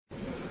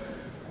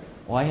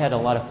Well, I had a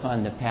lot of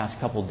fun the past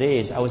couple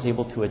days. I was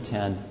able to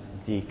attend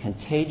the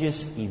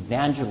Contagious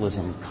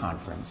Evangelism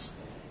Conference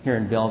here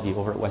in Bellevue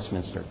over at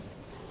Westminster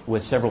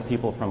with several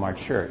people from our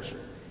church.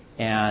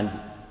 And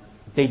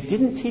they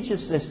didn't teach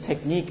us this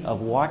technique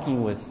of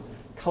walking with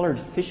colored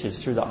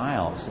fishes through the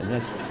aisles. And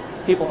this,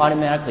 people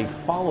automatically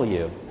follow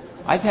you.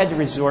 I've had to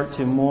resort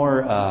to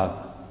more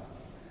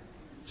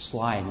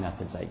sly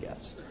methods, I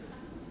guess.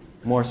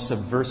 More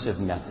subversive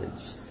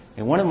methods.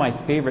 And one of my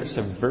favorite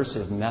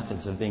subversive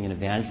methods of being an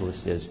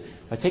evangelist is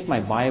I take my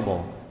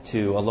Bible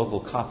to a local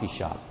coffee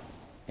shop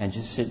and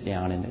just sit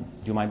down and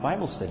do my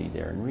Bible study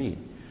there and read.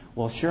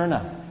 Well, sure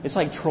enough, it's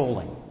like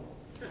trolling.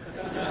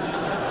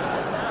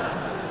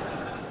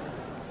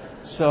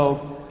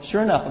 So,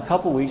 sure enough, a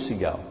couple weeks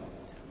ago,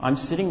 I'm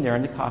sitting there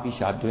in the coffee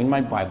shop doing my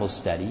Bible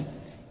study,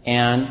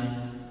 and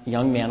a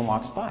young man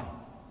walks by.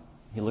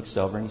 He looks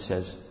over and he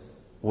says,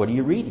 "What are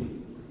you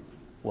reading?"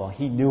 Well,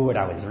 he knew what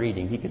I was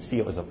reading. He could see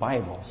it was a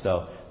Bible.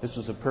 So this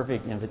was a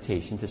perfect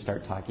invitation to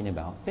start talking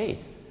about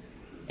faith.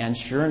 And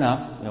sure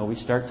enough, we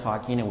start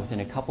talking, and within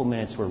a couple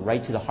minutes, we're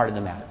right to the heart of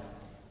the matter.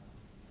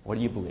 What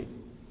do you believe?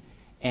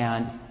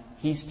 And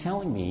he's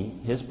telling me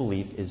his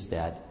belief is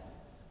that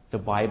the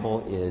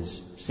Bible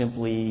is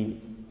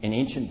simply an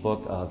ancient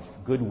book of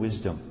good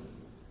wisdom.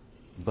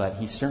 But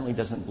he certainly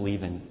doesn't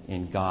believe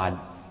in God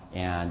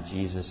and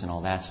Jesus and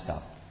all that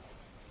stuff.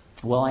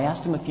 Well, I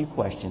asked him a few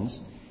questions.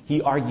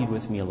 He argued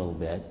with me a little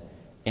bit.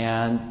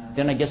 And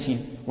then I guess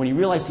when he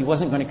realized he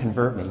wasn't going to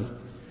convert me,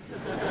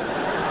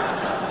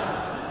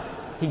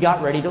 he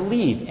got ready to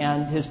leave.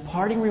 And his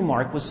parting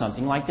remark was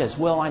something like this: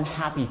 "Well, I'm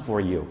happy for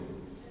you."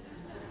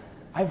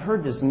 I've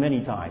heard this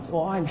many times.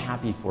 "Well, I'm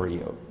happy for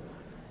you."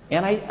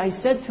 And I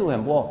said to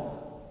him, "Well,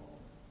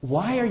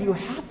 why are you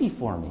happy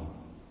for me?"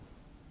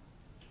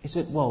 He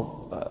said,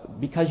 "Well,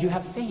 because you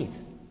have faith."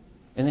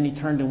 And then he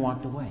turned and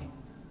walked away.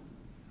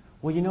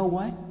 Well, you know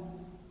what?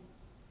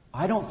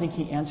 I don't think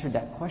he answered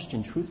that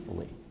question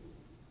truthfully.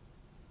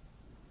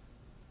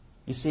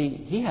 You see,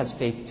 he has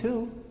faith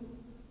too.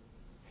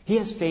 He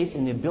has faith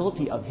in the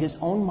ability of his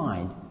own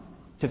mind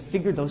to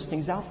figure those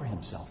things out for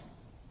himself.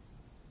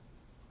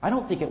 I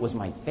don't think it was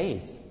my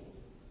faith.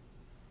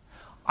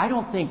 I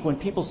don't think when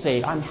people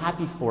say, "I'm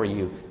happy for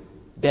you,"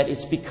 that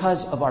it's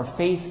because of our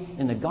faith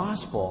in the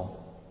gospel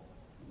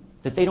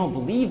that they don't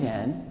believe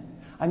in.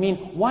 I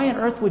mean, why on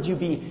earth would you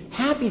be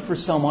happy for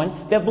someone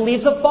that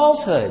believes a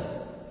falsehood?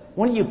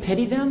 Wouldn't you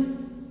pity them?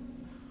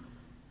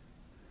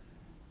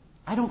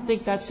 I don't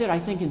think that's it. I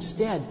think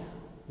instead,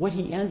 what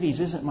he envies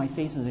isn't my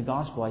faith in the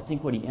gospel. I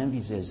think what he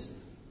envies is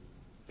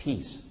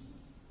peace.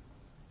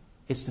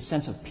 It's the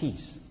sense of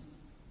peace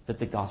that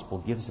the gospel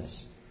gives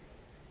us.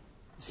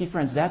 See,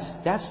 friends,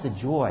 that's the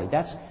joy.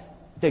 That's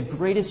the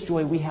greatest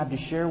joy we have to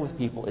share with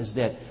people, is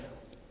that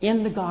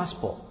in the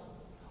gospel,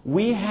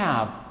 we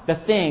have the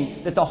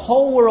thing that the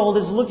whole world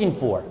is looking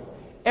for.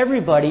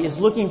 Everybody is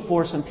looking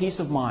for some peace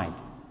of mind.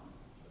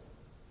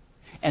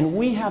 And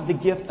we have the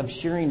gift of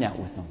sharing that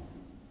with them.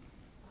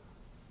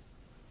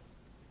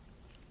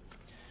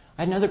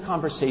 I had another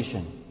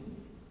conversation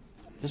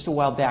just a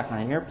while back on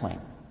an airplane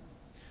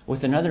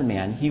with another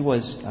man. He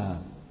was a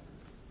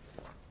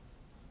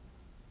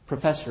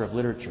professor of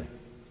literature.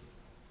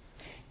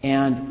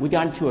 And we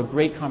got into a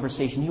great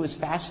conversation. He was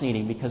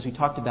fascinating because we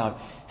talked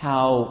about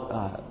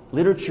how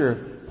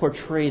literature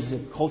portrays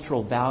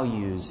cultural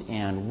values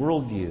and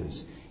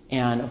worldviews.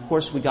 And, of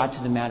course, we got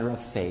to the matter of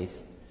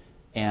faith.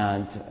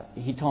 And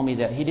he told me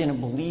that he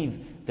didn't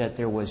believe that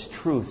there was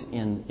truth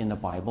in the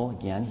Bible.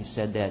 Again, he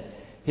said that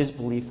his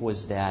belief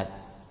was that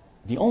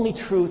the only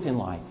truth in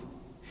life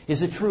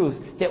is a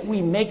truth that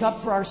we make up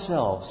for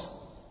ourselves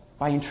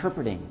by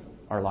interpreting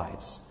our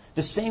lives,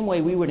 the same way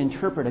we would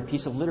interpret a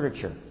piece of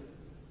literature.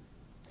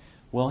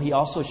 Well, he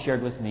also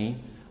shared with me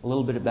a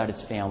little bit about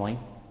his family,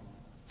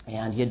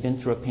 and he had been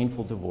through a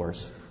painful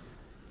divorce.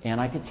 And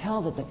I could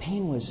tell that the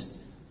pain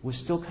was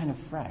still kind of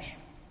fresh.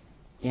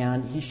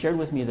 And he shared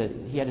with me that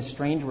he had a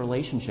strained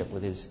relationship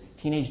with his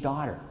teenage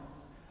daughter.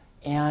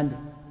 And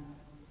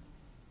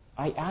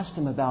I asked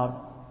him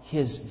about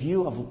his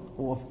view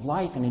of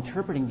life and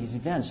interpreting these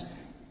events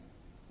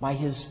by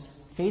his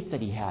faith that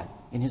he had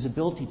in his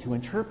ability to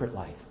interpret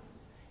life.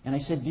 And I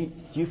said, do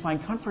you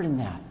find comfort in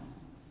that?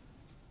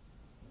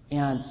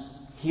 And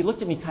he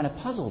looked at me kind of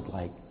puzzled,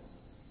 like,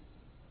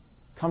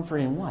 comfort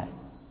in what?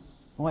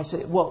 Well, I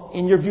said, well,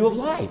 in your view of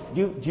life.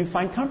 Do you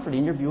find comfort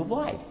in your view of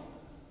life?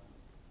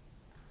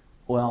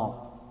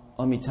 Well,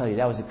 let me tell you,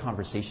 that was a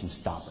conversation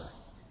stopper.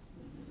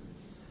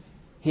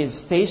 His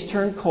face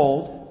turned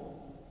cold.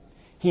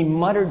 He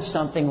muttered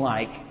something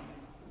like,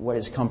 "What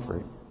is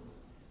comfort?"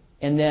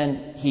 And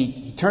then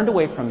he turned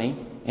away from me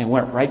and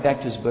went right back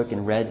to his book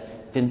and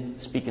read,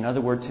 didn't speak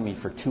another word to me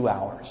for 2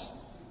 hours.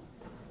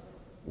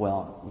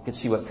 Well, you can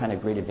see what kind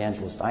of great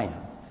evangelist I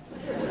am.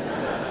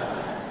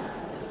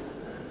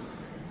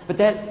 But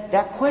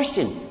that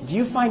question, do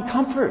you find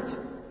comfort?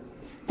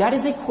 That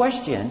is a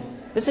question.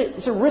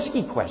 It's a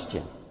risky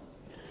question.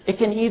 It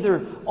can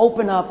either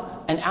open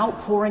up an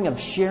outpouring of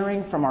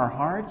sharing from our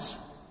hearts,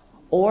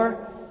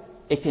 or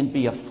it can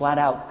be a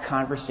flat-out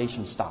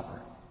conversation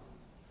stopper.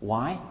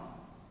 Why?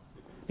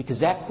 Because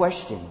that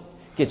question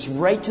gets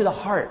right to the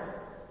heart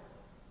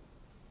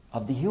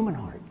of the human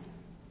heart.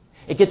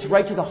 It gets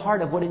right to the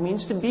heart of what it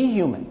means to be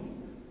human.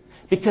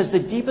 Because the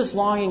deepest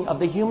longing of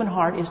the human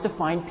heart is to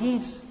find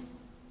peace.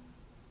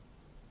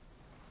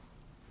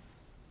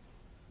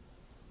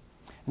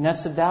 And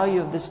that's the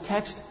value of this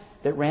text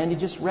that Randy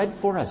just read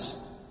for us.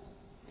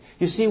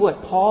 You see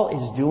what Paul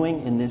is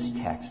doing in this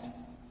text?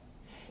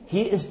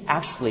 He is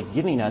actually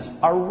giving us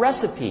a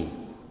recipe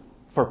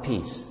for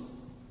peace.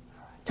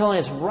 Telling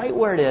us right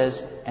where it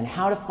is and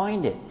how to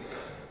find it.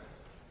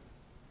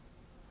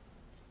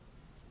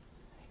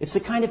 It's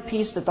the kind of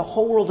peace that the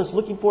whole world is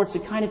looking for. It's the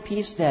kind of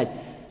peace that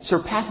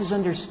surpasses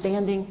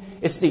understanding.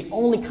 It's the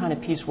only kind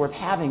of peace worth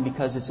having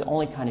because it's the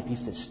only kind of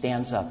peace that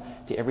stands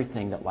up to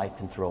everything that life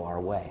can throw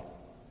our way.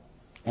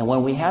 And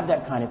when we have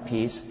that kind of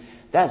peace,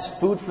 that's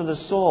food for the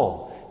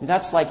soul.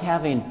 That's like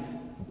having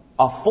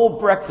a full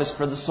breakfast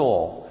for the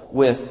soul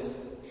with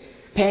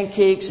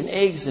pancakes and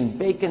eggs and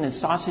bacon and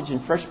sausage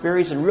and fresh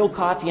berries and real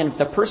coffee. And if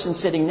the person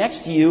sitting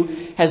next to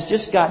you has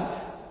just got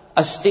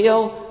a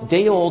stale,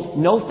 day-old,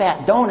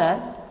 no-fat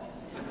donut,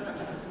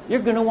 you're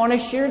going to want to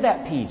share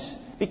that peace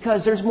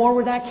because there's more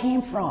where that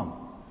came from.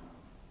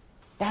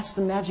 That's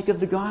the magic of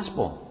the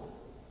gospel.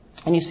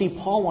 And you see,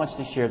 Paul wants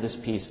to share this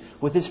peace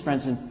with his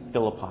friends in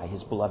Philippi,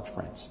 his beloved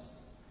friends.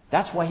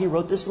 That's why he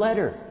wrote this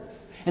letter.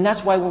 And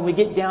that's why when we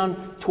get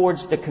down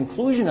towards the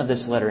conclusion of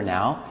this letter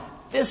now,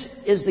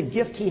 this is the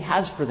gift he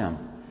has for them.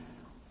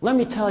 Let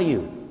me tell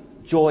you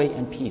joy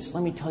and peace.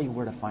 Let me tell you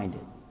where to find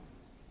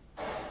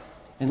it.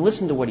 And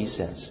listen to what he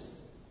says.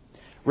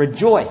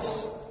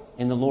 Rejoice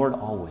in the Lord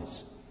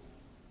always.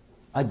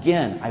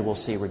 Again, I will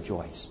say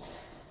rejoice.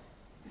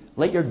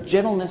 Let your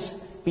gentleness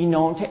be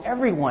known to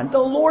everyone. The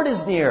Lord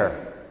is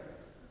near.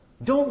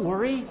 Don't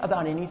worry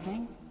about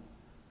anything.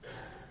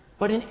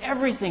 But in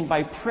everything,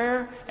 by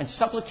prayer and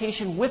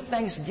supplication with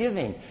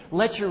thanksgiving,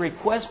 let your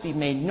requests be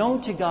made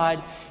known to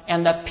God,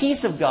 and the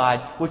peace of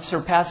God, which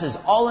surpasses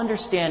all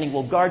understanding,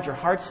 will guard your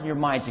hearts and your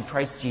minds in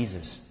Christ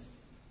Jesus.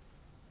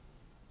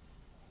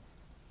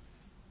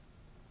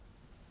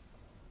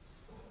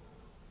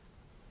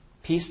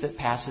 Peace that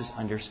passes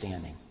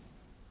understanding.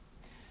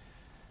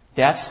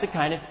 That's the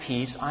kind of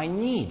peace I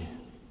need.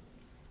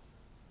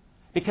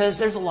 Because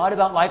there's a lot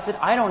about life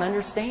that I don't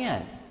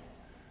understand.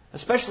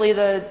 Especially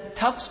the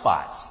tough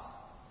spots.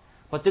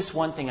 But this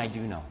one thing I do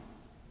know.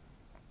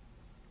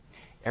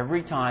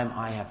 Every time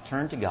I have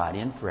turned to God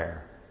in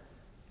prayer,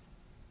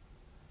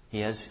 He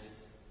has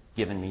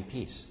given me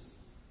peace.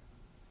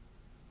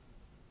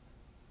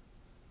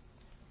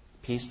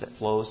 Peace that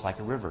flows like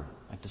a river,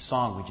 like the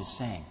song we just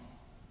sang.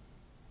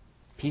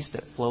 Peace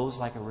that flows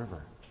like a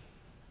river.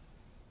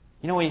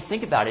 You know, when you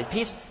think about it,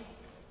 when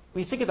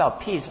you think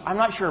about peace, I'm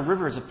not sure a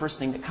river is the first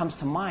thing that comes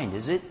to mind,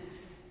 is it?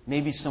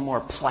 Maybe some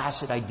more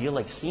placid,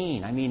 idyllic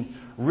scene. I mean,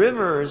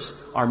 rivers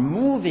are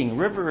moving.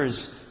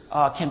 Rivers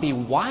can be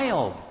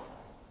wild.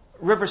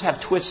 Rivers have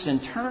twists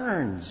and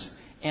turns.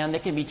 And they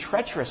can be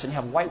treacherous and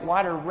have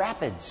whitewater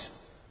rapids.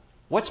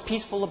 What's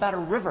peaceful about a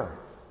river?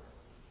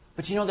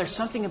 But you know, there's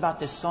something about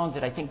this song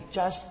that I think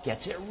just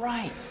gets it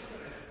right.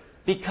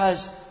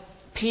 Because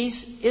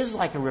peace is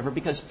like a river.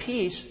 Because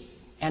peace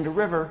and a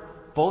river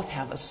both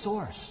have a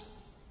source.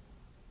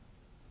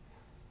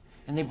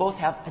 And they both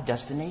have a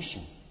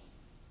destination.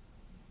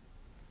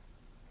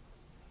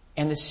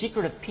 And the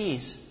secret of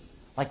peace,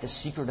 like the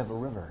secret of a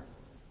river,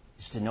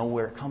 is to know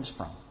where it comes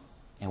from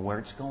and where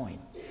it's going.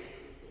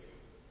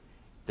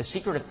 The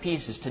secret of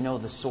peace is to know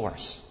the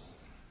source.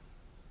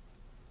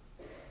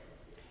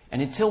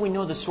 And until we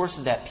know the source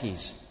of that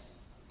peace,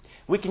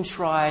 we can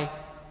try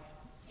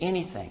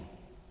anything.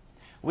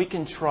 We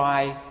can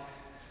try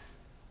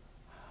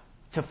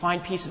to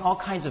find peace in all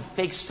kinds of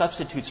fake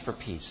substitutes for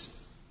peace.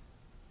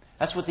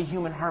 That's what the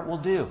human heart will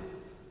do.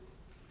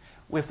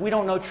 If we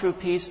don't know true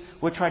peace,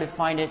 we'll try to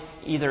find it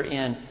either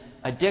in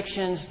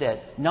addictions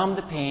that numb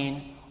the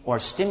pain or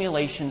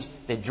stimulations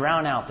that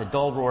drown out the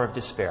dull roar of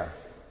despair.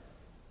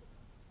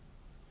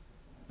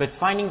 But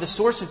finding the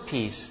source of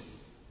peace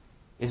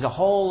is a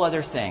whole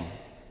other thing.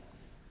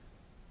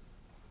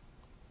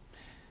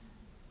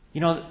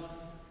 You know,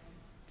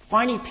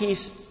 finding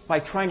peace by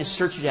trying to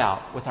search it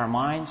out with our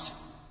minds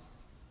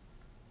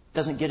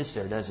doesn't get us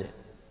there, does it?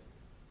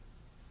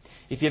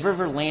 If you've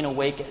ever lain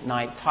awake at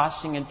night,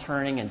 tossing and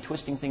turning and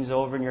twisting things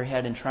over in your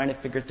head and trying to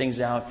figure things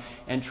out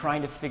and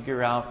trying to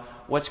figure out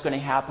what's going to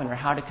happen or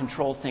how to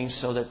control things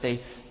so that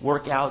they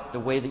work out the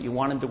way that you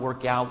want them to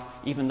work out,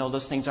 even though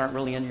those things aren't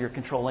really under your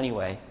control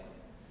anyway,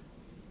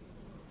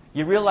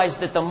 you realize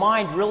that the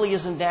mind really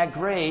isn't that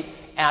great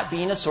at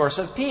being a source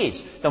of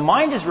peace. The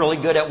mind is really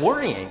good at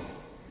worrying.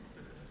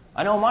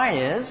 I know mine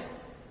is.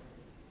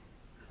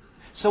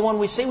 So when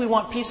we say we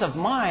want peace of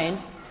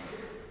mind,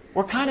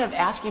 we're kind of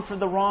asking for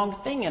the wrong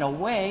thing in a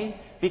way,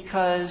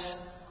 because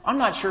I'm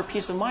not sure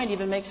peace of mind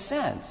even makes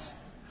sense.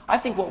 I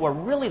think what we're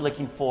really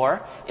looking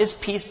for is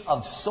peace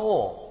of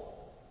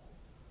soul.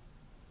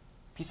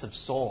 Peace of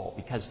soul,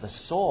 because the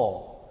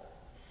soul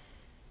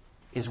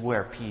is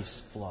where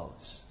peace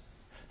flows.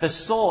 The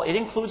soul, it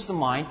includes the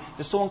mind.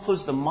 The soul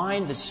includes the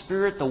mind, the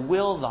spirit, the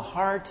will, the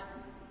heart.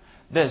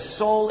 The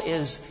soul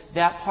is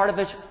that part of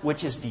us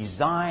which is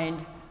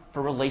designed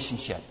for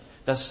relationship.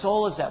 The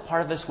soul is that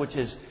part of us which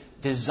is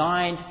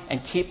designed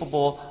and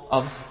capable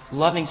of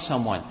loving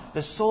someone.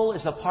 The soul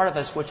is the part of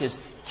us which is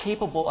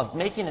capable of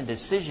making a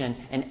decision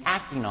and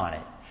acting on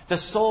it. The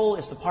soul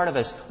is the part of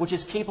us which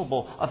is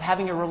capable of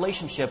having a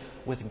relationship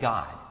with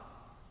God.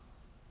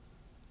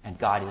 And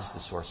God is the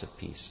source of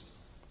peace.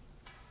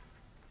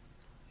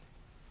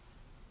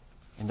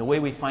 And the way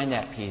we find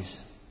that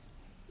peace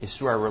is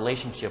through our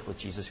relationship with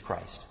Jesus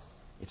Christ.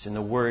 It's in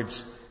the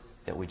words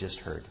that we just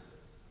heard.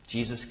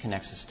 Jesus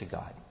connects us to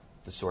God,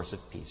 the source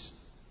of peace.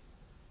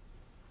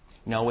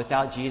 No,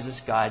 without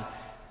Jesus, God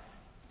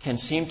can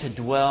seem to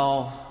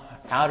dwell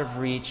out of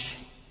reach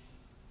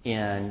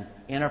in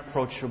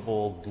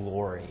inapproachable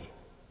glory,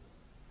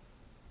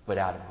 but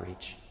out of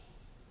reach.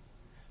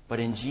 But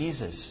in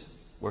Jesus,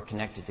 we're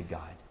connected to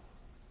God.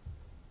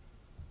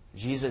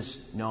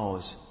 Jesus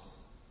knows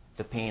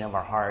the pain of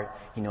our heart.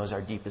 He knows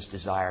our deepest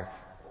desire.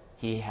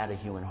 He had a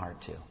human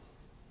heart too.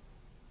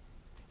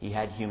 He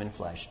had human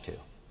flesh too.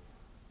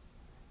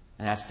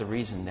 And that's the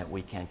reason that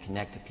we can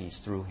connect to peace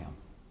through Him.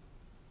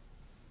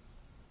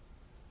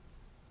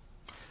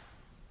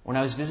 When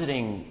I was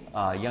visiting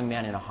a young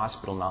man in a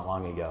hospital not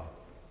long ago,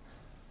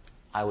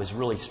 I was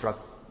really struck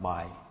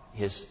by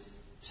his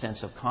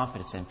sense of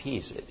confidence and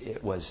peace.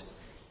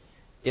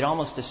 It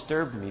almost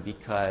disturbed me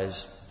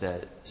because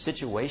the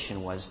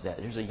situation was that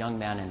there's a young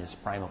man in his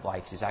prime of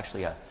life. He's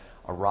actually a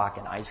rock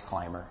and ice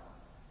climber.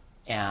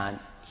 And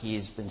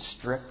he's been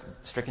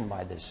stricken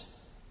by this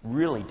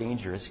really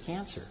dangerous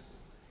cancer.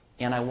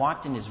 And I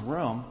walked in his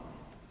room,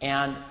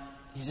 and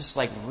he's just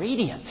like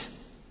radiant.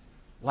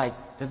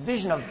 Like the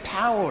vision of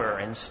power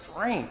and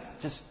strength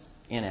just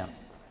in him.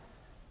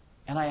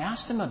 And I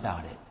asked him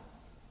about it.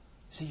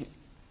 See,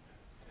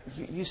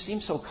 you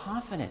seem so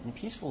confident and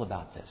peaceful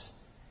about this.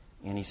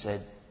 And he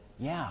said,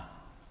 yeah,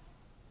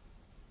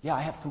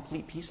 I have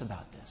complete peace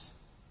about this.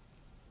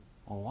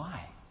 Well,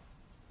 why?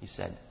 He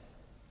said,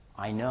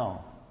 I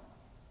know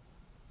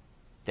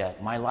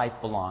that my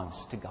life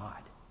belongs to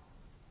God.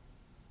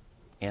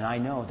 And I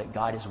know that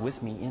God is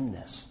with me in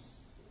this.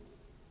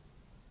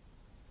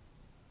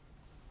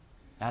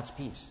 That's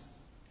peace.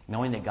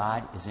 Knowing that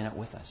God is in it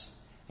with us.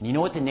 And you know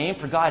what the name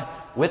for God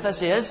with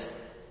us is?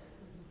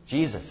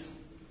 Jesus.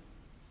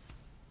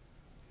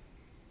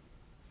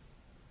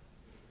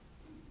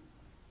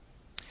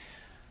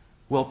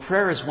 Well,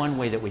 prayer is one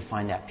way that we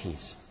find that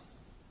peace.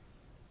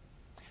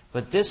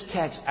 But this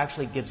text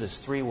actually gives us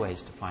 3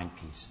 ways to find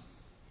peace.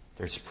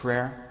 There's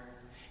prayer,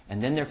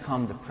 and then there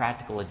come the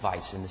practical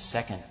advice in the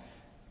second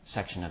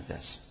section of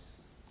this.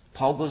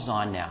 Paul goes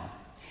on now,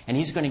 and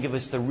he's going to give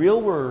us the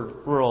real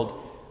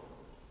world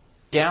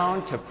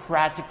down to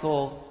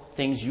practical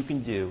things you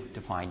can do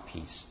to find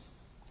peace.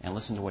 And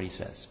listen to what he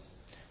says.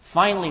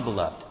 Finally,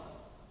 beloved,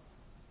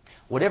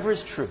 whatever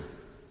is true,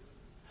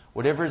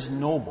 whatever is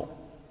noble,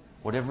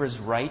 whatever is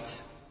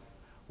right,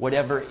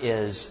 whatever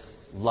is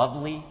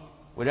lovely,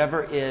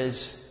 whatever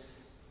is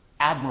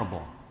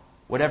admirable,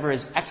 whatever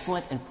is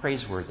excellent and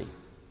praiseworthy,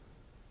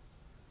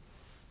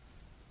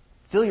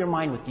 fill your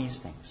mind with these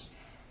things.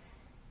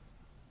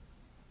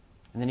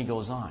 And then he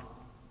goes on.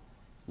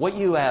 What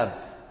you have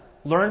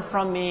learned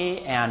from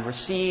me and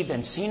received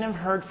and seen and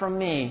heard from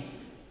me,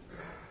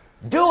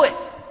 do it!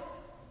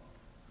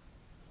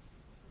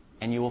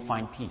 And you will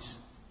find peace.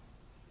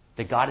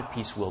 The God of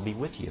peace will be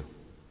with you.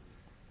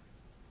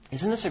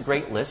 Isn't this a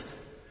great list?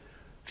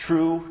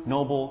 True,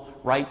 noble,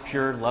 right,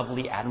 pure,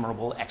 lovely,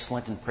 admirable,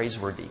 excellent, and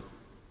praiseworthy.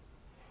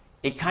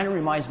 It kind of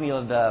reminds me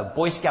of the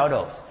Boy Scout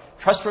oath.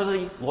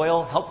 Trustworthy,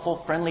 loyal, helpful,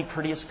 friendly,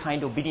 courteous,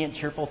 kind, obedient,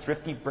 cheerful,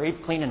 thrifty,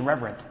 brave, clean, and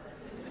reverent.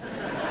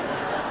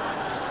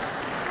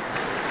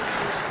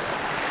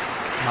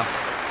 Now,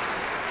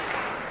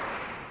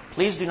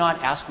 please do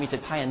not ask me to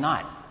tie a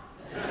knot.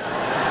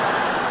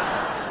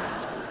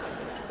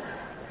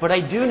 But I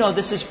do know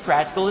this is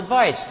practical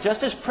advice,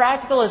 just as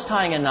practical as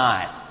tying a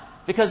knot,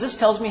 because this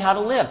tells me how to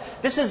live.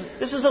 This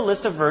is a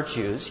list of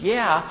virtues,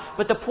 yeah,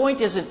 but the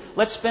point isn't,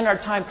 let's spend our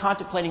time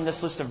contemplating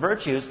this list of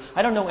virtues.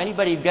 I don't know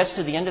anybody who gets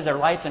to the end of their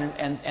life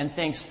and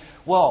thinks,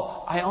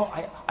 well,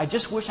 I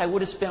just wish I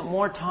would have spent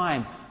more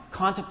time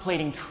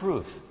contemplating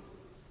truth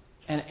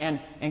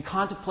and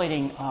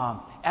contemplating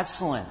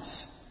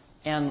excellence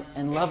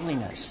and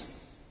loveliness.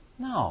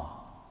 No.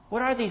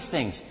 What are these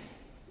things?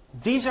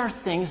 These are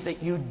things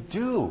that you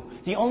do.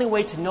 The only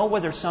way to know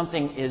whether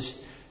something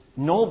is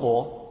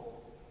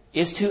noble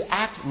is to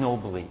act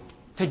nobly,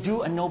 to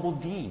do a noble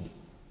deed.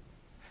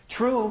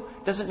 True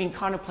doesn't mean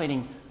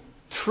contemplating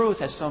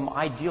truth as some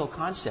ideal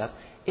concept.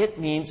 It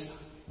means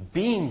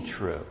being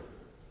true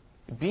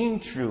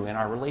in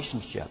our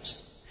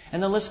relationships.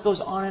 And the list goes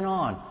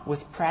on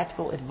with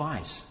practical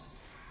advice,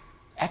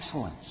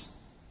 excellence,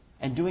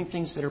 and doing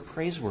things that are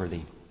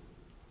praiseworthy.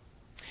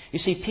 You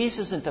see, peace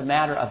isn't a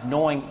matter of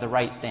knowing the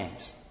right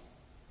things.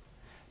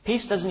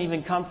 Peace doesn't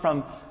even come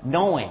from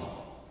knowing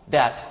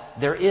that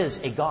there is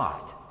a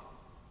God.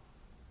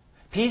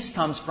 Peace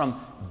comes from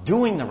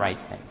doing the right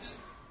things.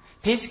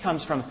 Peace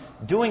comes from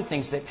doing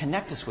things that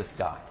connect us with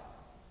God.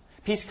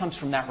 Peace comes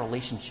from that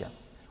relationship.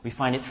 We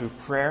find it through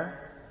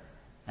prayer.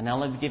 And now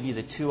let me give you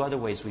the two other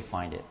ways we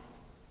find it.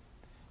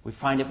 We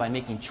find it by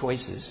making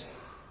choices.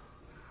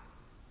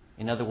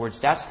 In other words,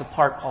 that's the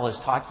part Paul is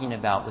talking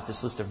about with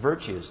this list of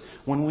virtues.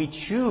 When we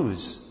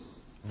choose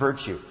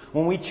virtue,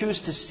 when we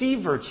choose to see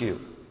virtue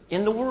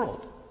in the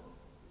world.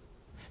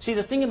 See,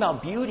 the thing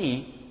about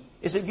beauty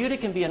is that beauty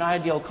can be an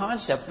ideal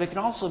concept, but it can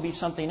also be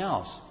something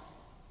else.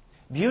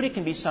 Beauty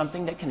can be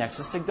something that connects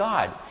us to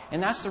God.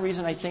 And that's the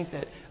reason I think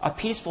that a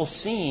peaceful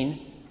scene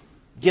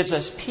gives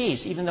us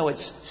peace, even though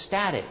it's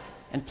static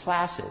and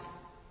placid.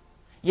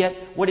 Yet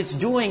what it's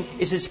doing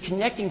is it's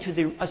connecting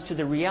us to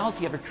the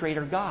reality of a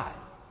Creator God.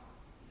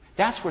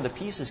 That's where the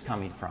peace is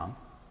coming from.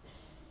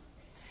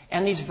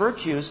 And these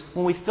virtues,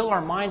 when we fill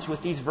our minds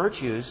with these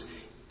virtues,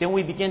 then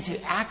we begin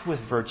to act with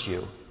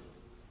virtue.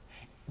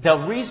 The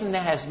reason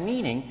that has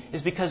meaning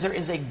is because there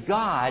is a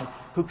God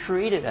who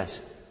created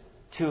us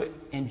to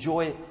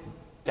enjoy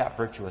that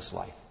virtuous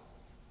life.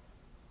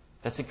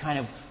 That's the kind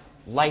of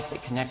life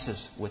that connects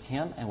us with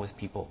Him and with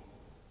people.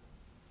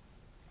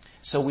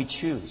 So we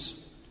choose.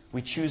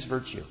 We choose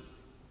virtue.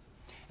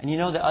 And you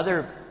know, the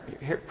other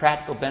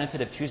practical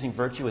benefit of choosing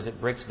virtue is it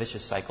breaks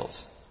vicious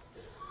cycles.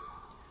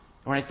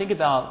 When I think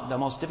about the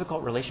most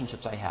difficult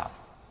relationships I have,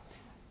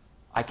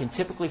 I can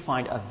typically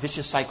find a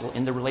vicious cycle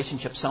in the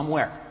relationship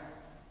somewhere.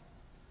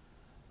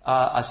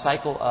 A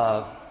cycle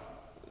of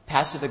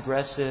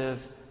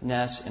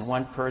passive-aggressiveness in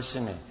one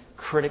person, and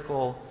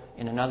critical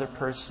in another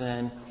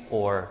person,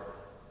 or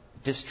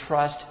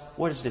distrust.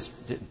 What is this?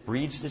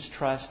 Breeds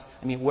distrust.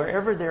 I mean,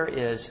 wherever there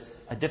is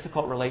a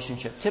difficult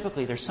relationship,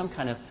 typically there's some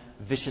kind of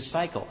vicious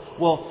cycle.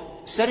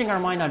 Well, setting our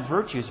mind on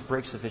virtues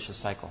breaks the vicious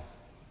cycle.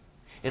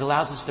 It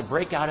allows us to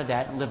break out of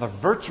that and live a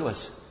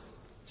virtuous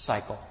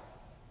cycle.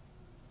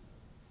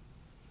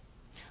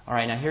 All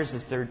right, now here's the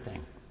third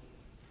thing.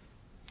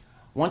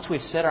 Once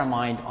we've set our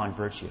mind on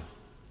virtue,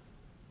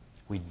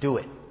 we do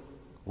it.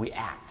 We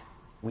act.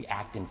 We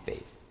act in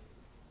faith.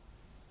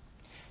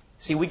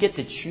 See, we get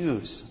to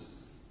choose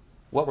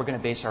what we're going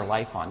to base our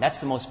life on. That's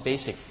the most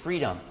basic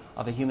freedom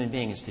of a human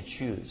being, is to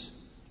choose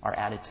our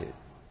attitude.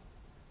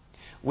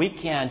 We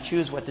can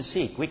choose what to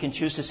seek. We can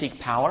choose to seek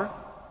power,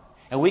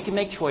 and we can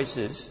make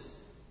choices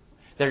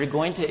that are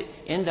going to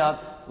end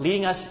up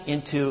leading us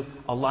into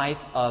a life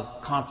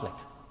of conflict.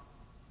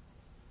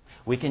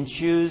 We can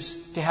choose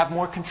to have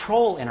more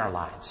control in our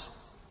lives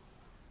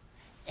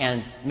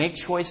and make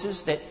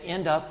choices that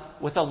end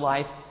up with a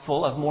life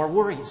full of more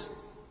worries.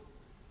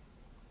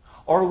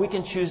 Or we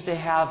can choose to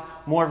have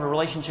more of a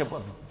relationship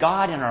with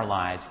God in our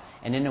lives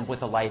and end up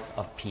with a life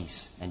of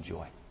peace and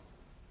joy.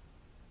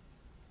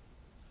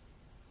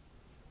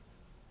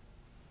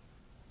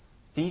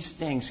 These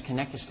things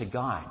connect us to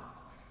God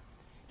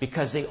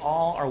because they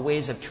all are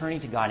ways of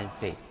turning to God in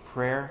faith.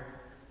 Prayer,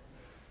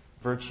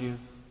 virtue,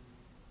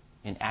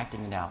 and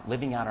acting it out,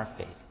 living out our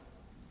faith.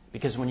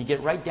 Because when you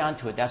get right down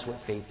to it, that's what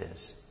faith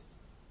is.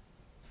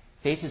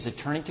 Faith is a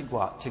turning to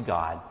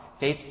God.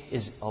 Faith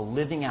is a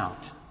living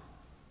out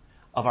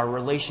of our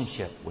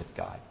relationship with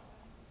God.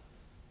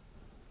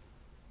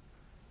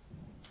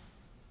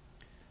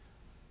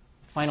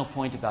 Final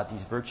point about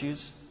these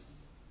virtues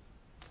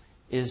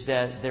is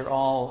that they're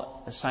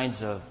all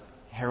signs of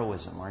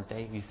heroism, aren't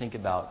they? If you think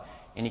about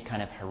any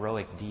kind of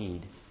heroic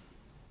deed,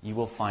 you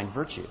will find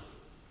virtue.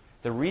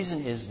 The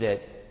reason is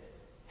that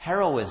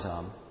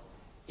heroism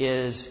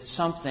is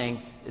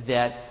something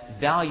that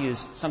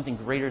values something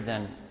greater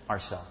than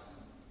ourselves.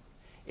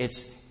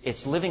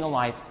 It's living a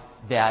life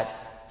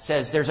that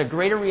says there's a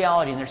greater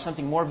reality and there's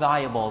something more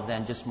valuable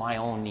than just my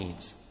own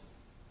needs.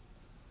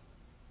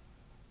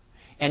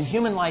 And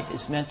human life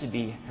is meant to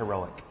be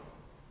heroic.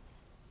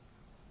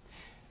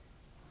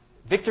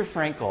 Viktor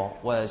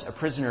Frankl was a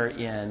prisoner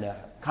in a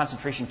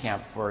concentration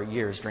camp for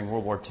years during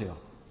World War II.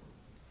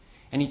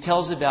 And he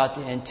tells about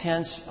the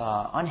intense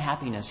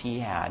unhappiness he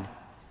had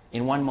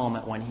in one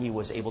moment when he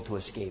was able to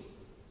escape.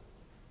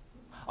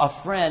 A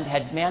friend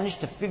had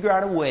managed to figure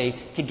out a way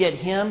to get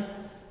him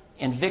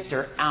and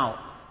Viktor out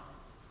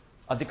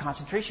of the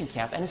concentration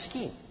camp and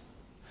escape.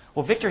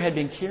 Well, Viktor had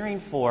been caring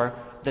for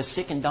the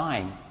sick and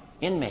dying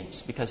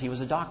inmates because he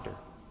was a doctor.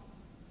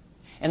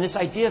 And this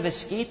idea of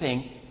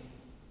escaping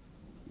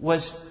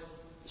was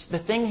the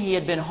thing he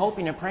had been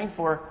hoping and praying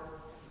for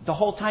the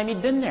whole time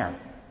he'd been there.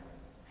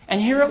 And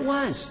here it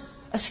was,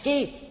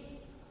 escape.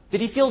 Did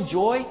he feel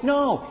joy?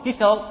 No, he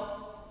felt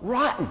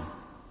rotten.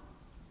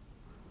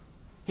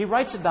 He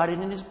writes about it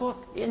in his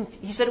book.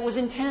 He said it was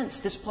intense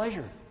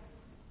displeasure.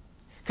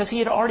 Because he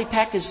had already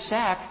packed his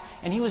sack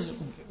and he was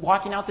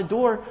walking out the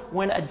door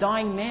when a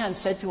dying man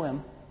said to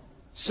him,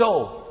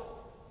 "So,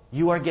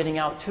 you are getting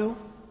out too?"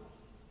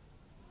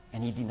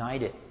 And he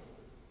denied it,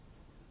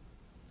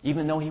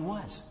 even though he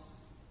was.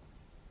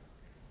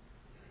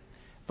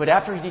 But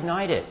after he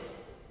denied it,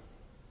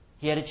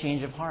 he had a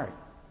change of heart.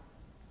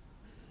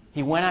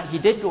 He went out, he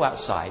did go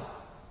outside.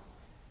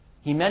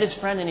 He met his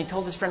friend and he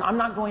told his friend, "I'm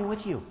not going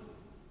with you."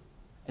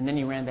 And then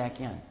he ran back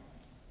in.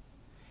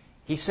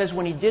 He says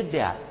when he did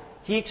that,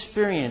 he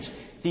experienced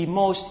the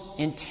most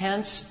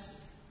intense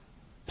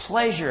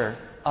pleasure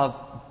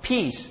of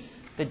peace,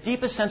 the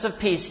deepest sense of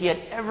peace he had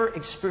ever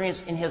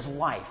experienced in his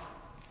life,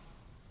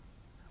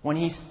 when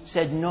he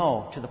said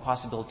no to the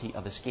possibility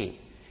of escape.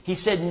 He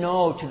said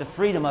no to the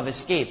freedom of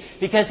escape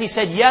because he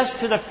said yes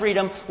to the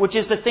freedom which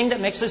is the thing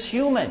that makes us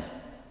human.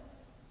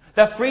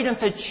 The freedom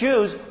to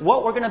choose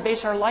what we're going to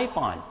base our life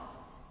on.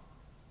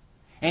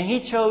 And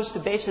he chose to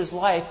base his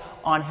life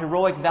on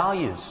heroic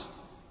values.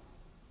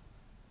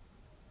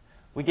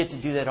 We get to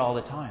do that all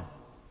the time.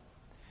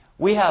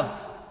 We have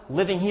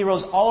living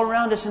heroes all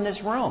around us in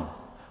this room.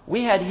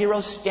 We had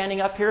heroes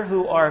standing up here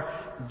who are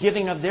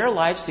giving of their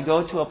lives to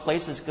go to a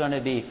place that's going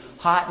to be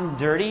hot and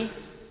dirty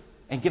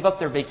and give up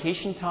their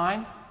vacation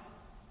time.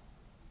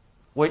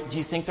 What do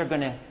you think they're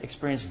going to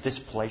experience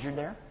displeasure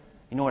there?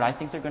 You know what I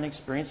think they're going to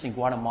experience in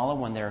Guatemala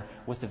when they're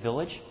with the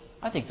village?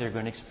 I think they're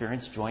going to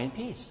experience joy and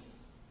peace.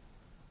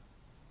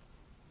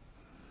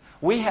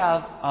 We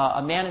have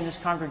a man in this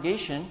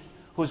congregation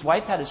whose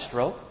wife had a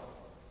stroke,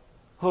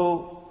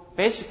 who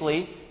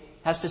basically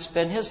has to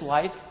spend his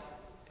life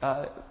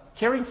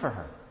caring for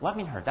her,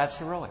 loving her. That's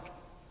heroic.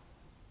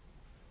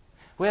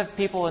 We have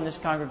people in this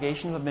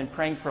congregation who have been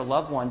praying for a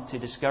loved one to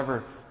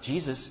discover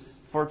Jesus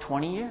for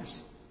 20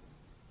 years.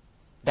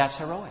 That's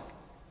heroic.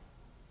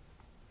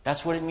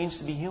 That's what it means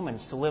to be human,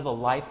 is to live a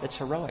life that's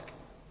heroic.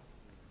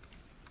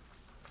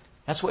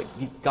 That's what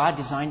God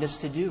designed us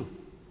to do.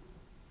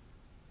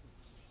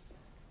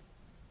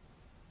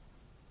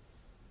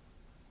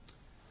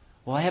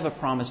 Well, I have a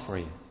promise for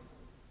you.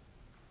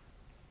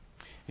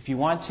 If you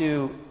want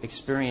to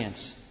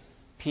experience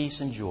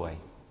peace and joy,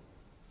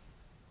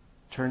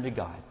 turn to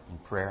God in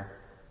prayer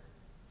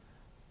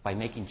by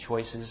making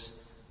choices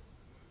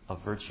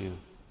of virtue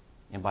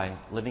and by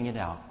living it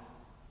out.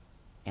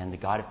 And the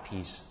God of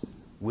peace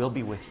will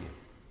be with you.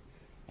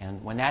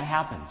 And when that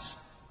happens,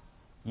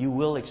 you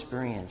will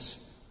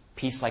experience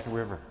peace like a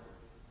river.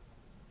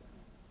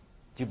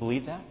 Do you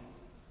believe that?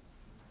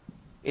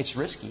 It's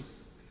risky.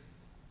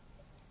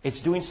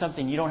 It's doing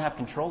something you don't have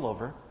control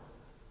over,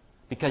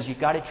 because you've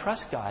got to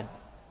trust God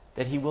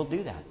that He will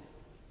do that.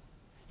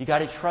 You've got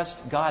to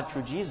trust God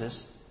through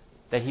Jesus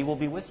that He will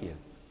be with you.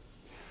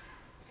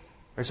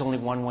 There's only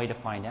one way to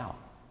find out.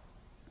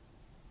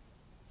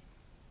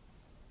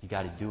 You've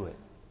got to do it.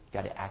 You've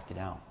got to act it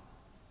out.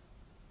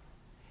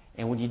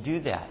 And when you do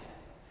that,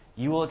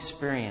 you will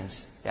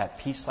experience that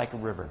peace like a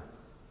river.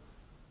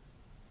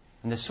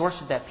 And the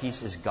source of that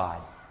peace is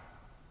God.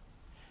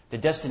 The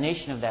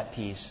destination of that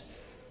peace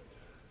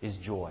is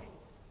joy.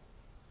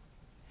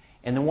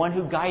 And the one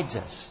who guides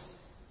us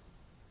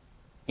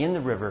in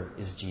the river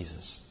is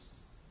Jesus.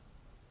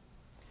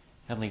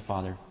 Heavenly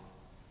Father,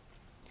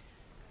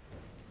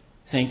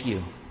 thank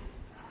you.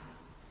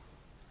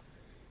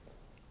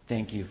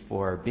 Thank you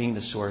for being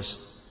the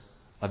source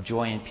of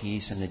joy and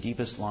peace and the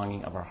deepest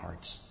longing of our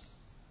hearts.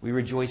 We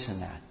rejoice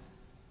in that.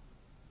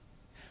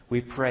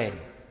 We pray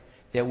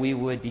that we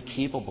would be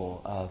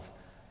capable of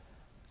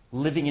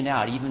living it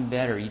out even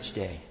better each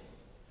day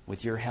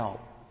with your help.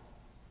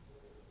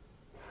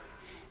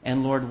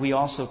 And Lord, we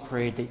also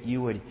pray that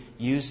you would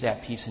use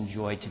that peace and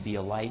joy to be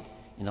a light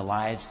in the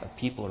lives of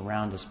people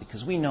around us,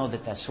 because we know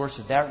that that source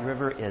of that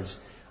river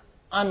is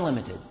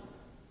unlimited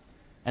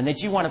and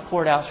that you want to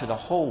pour it out through the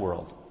whole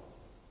world.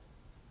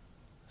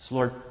 So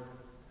Lord,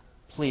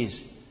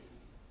 please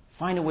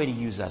find a way to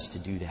use us to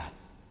do that.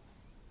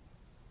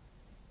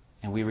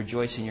 And we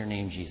rejoice in your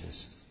name,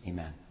 Jesus.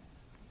 Amen.